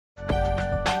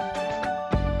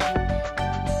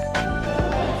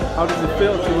How does it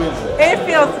feel to win? It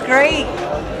feels great.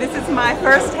 This is my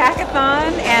first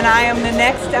hackathon and I am the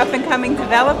next up and coming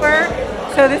developer.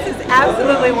 So this is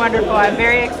absolutely wonderful. I'm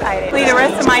very excited. The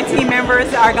rest of my team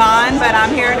members are gone, but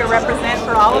I'm here to represent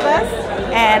for all of us.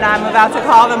 And I'm about to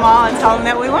call them all and tell them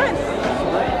that we won.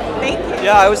 Thank you.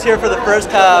 Yeah, I was here for the first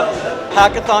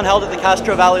hackathon held at the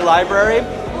Castro Valley Library.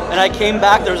 And I came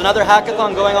back, there was another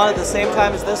hackathon going on at the same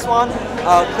time as this one,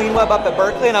 Clean Web up at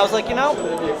Berkeley, and I was like, you know,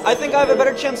 I think I have a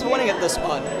better chance of winning at this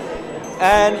one.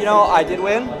 And, you know, I did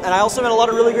win, and I also met a lot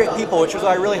of really great people, which was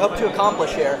what I really hoped to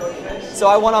accomplish here. So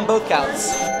I won on both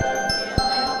counts.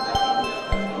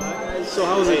 So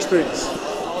how was the experience?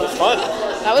 It was fun.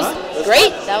 That was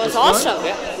great. That was awesome.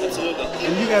 Yeah, absolutely.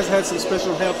 And you guys had some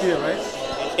special help here, right?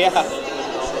 Yeah.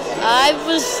 I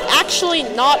was actually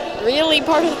not really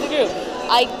part of the group.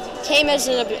 I came as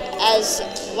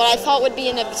what I thought would be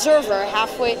an observer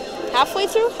halfway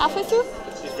through.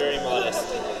 He's very modest.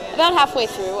 About halfway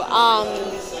through.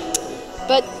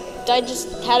 But I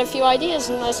just had a few ideas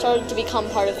and I started to become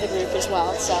part of the group as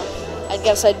well. So I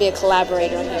guess I'd be a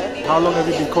collaborator here. How long have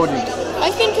you been coding?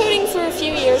 I've been coding for a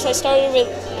few years. I started with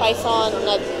Python and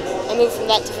I moved from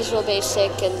that to Visual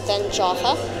Basic and then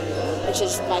Java, which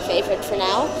is my favorite for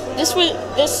now.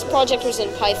 This project was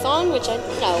in Python, which I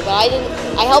know, but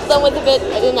I helped them with a bit.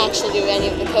 I didn't actually do any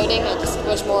of the coding. I just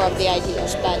was more of the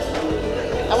ideas. But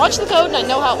I watched the code and I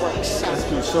know how it works. So. That's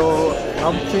good. So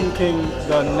I'm thinking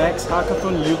the next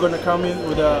hackathon you're gonna come in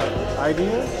with an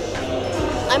idea.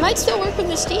 I might still work with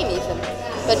this team even,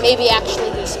 but maybe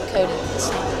actually do some coding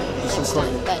this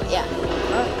time. But yeah.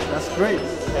 Alright, that's great.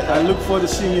 I look forward to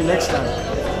seeing you next time.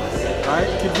 Alright,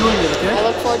 keep doing it, okay? I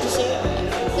look forward to seeing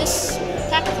this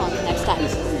hackathon next time.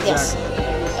 Exactly. Yes.